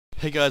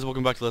Hey guys,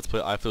 welcome back to Let's Play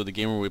iFlow, the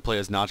game where we play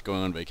as Notch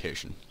going on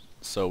vacation.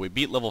 So we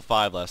beat level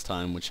 5 last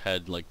time, which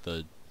had like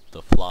the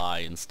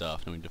fly and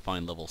stuff, and we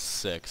defined level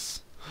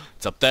 6.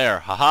 It's up there!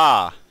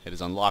 Haha! It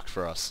is unlocked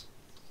for us.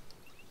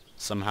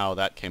 Somehow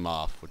that came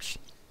off, which...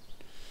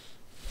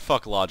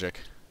 Fuck logic.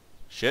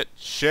 Shit,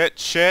 shit,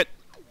 shit!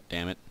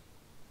 Damn it.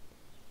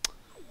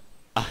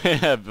 I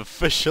have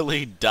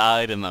officially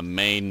died in the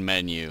main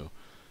menu.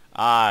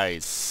 I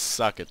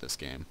suck at this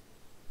game.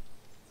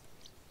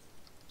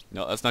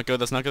 No, that's not good,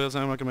 that's not good,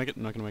 I'm not gonna make it,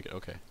 I'm not gonna make it,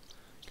 okay.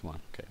 Come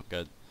on, okay, we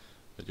gotta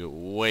do it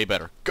way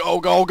better. Go,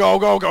 go, go,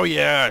 go, go,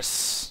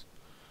 yes!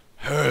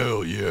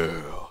 Hell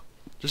yeah!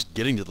 Just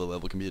getting to the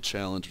level can be a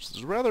challenge, which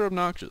is rather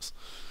obnoxious.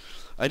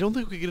 I don't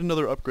think we get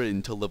another upgrade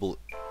until level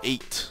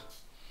 8.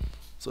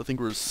 So I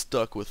think we're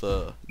stuck with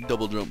a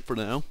double jump for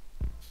now.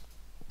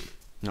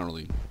 Not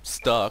really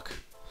stuck.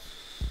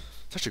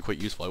 It's actually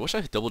quite useful. I wish I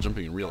had double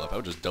jumping in real life. I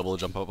would just double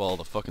jump up all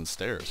the fucking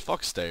stairs.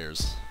 Fuck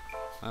stairs.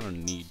 I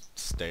don't need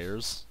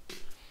stairs.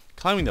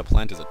 Climbing the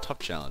plant is a tough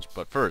challenge,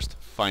 but first,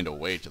 find a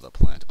way to the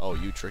plant. Oh,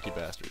 you tricky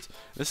bastards.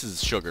 This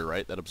is sugar,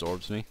 right? That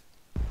absorbs me?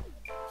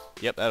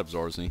 Yep, that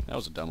absorbs me. That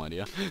was a dumb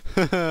idea.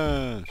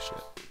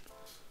 Shit.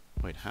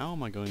 Wait, how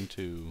am I going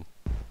to...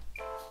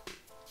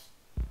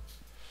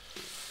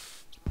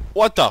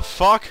 What the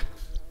fuck?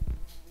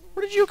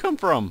 Where did you come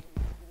from?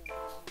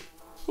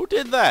 Who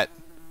did that?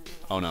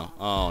 Oh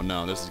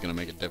no, this is gonna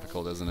make it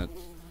difficult, isn't it?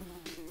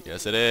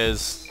 Yes it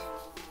is.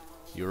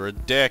 You're a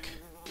dick.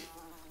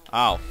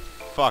 Ow,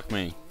 fuck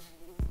me.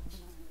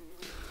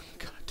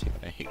 God damn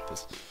it, I hate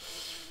this.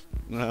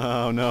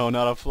 No, no,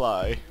 not a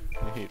fly.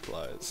 I hate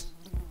flies.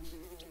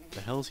 What the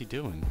hell is he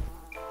doing?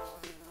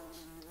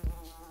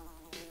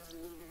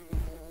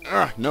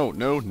 Ah, no,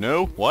 no,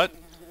 no, what?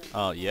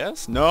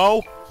 Yes?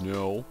 No?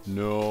 No,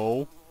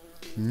 no,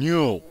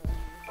 no.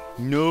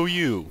 No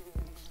you.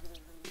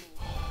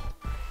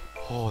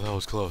 Oh, that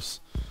was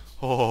close.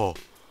 Oh,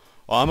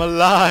 I'm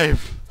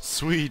alive!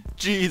 Sweet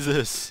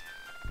Jesus!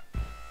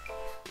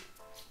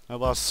 I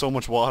lost so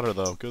much water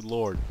though, good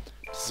lord.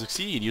 To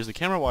succeed, use the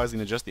camera wisely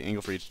and adjust the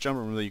angle for each jump.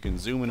 Remember that you can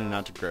zoom in and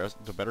out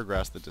to better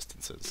grasp the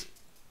distances.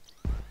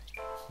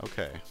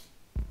 Okay.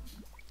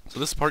 So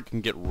this part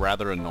can get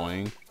rather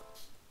annoying.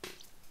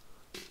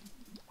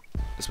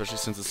 Especially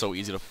since it's so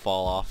easy to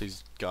fall off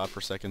these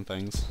godforsaken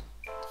things.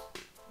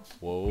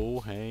 Whoa,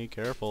 hey,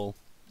 careful.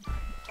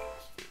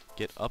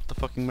 Get up the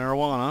fucking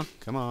marijuana.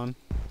 Come on.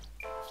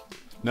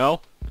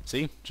 No?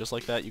 See? Just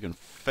like that, you can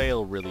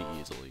fail really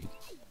easily.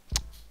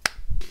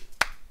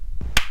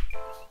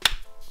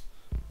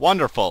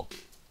 Wonderful!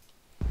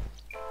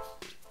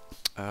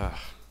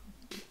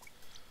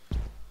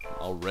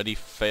 Already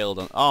failed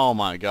on... Oh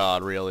my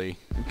god, really?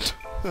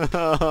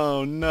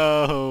 Oh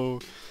no!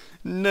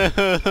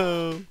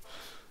 No!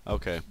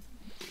 Okay.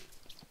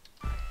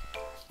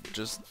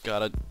 Just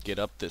gotta get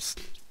up this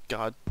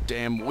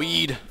goddamn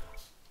weed!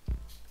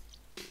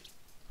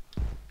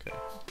 Okay,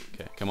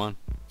 okay, come on.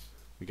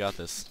 We got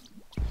this.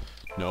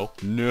 No,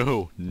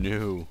 no,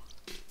 no.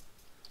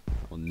 I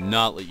will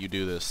not let you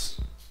do this.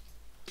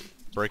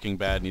 Breaking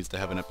Bad needs to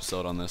have an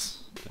episode on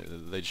this.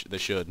 They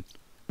should.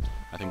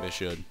 I think they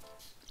should.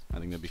 I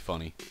think that'd be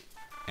funny.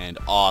 And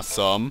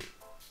awesome.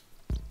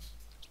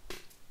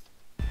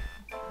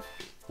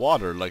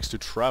 Water likes to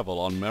travel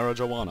on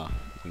marijuana.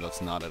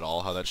 That's not at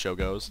all how that show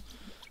goes.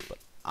 But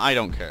I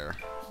don't care.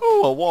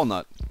 Ooh, a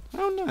walnut.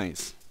 How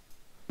nice.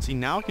 See,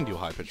 now I can do a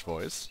high-pitched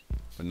voice.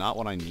 But not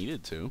what I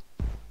needed to.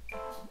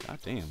 God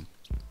damn.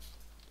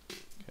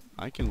 Okay,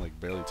 I can like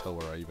barely tell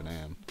where I even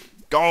am.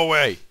 Go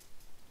away!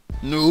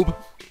 Noob!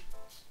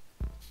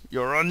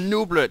 You're a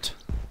nooblet!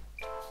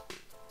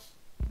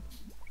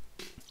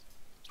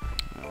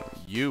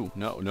 You.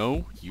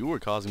 No, you were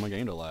causing my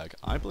game to lag.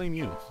 I blame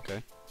you,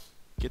 okay?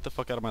 Get the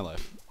fuck out of my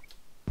life.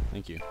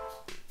 Thank you.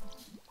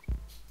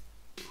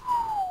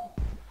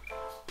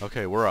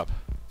 Okay, we're up.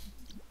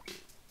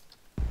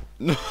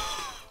 No!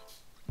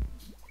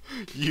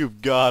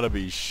 You've gotta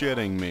be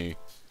shitting me.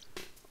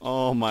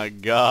 Oh my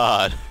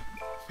god.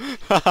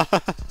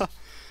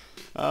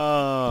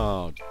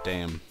 Oh,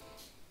 damn.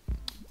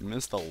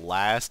 Missed the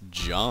last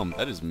jump.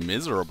 That is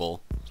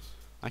miserable.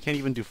 I can't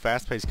even do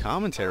fast-paced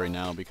commentary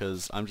now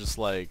because I'm just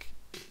like,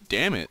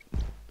 damn it.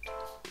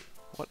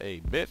 What a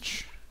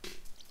bitch.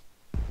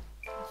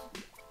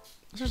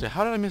 Seriously,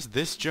 how did I miss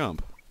this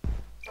jump?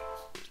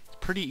 It's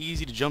pretty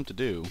easy to jump to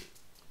do.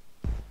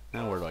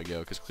 Now where do I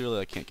go? Because clearly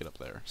I can't get up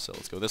there. So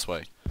let's go this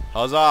way.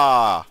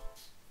 Huzzah!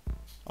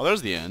 Oh,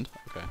 there's the end.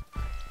 Okay.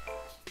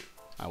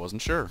 I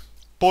wasn't sure.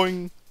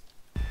 Boing!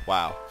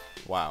 Wow.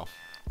 Wow.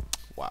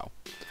 Wow.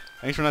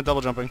 Thanks for not double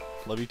jumping.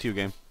 Love you too,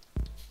 game.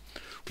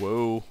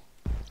 Whoa.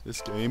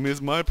 This game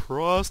is my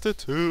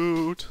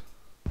prostitute.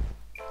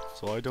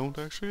 So I don't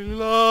actually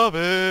love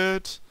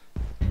it.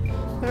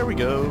 There we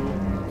go.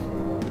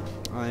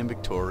 I am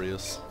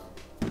victorious.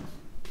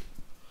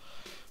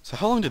 So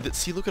how long did that...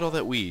 See, look at all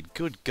that weed.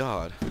 Good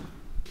God.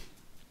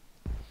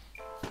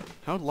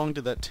 How long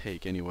did that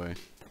take, anyway?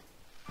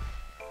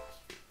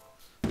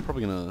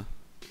 Probably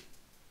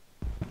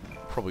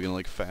probably gonna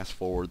like fast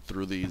forward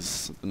through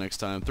these the next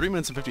time. 3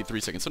 minutes and 53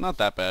 seconds, so not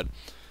that bad.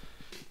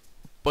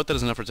 But that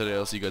is enough for today.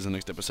 I'll see you guys in the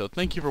next episode.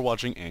 Thank you for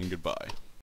watching, and goodbye.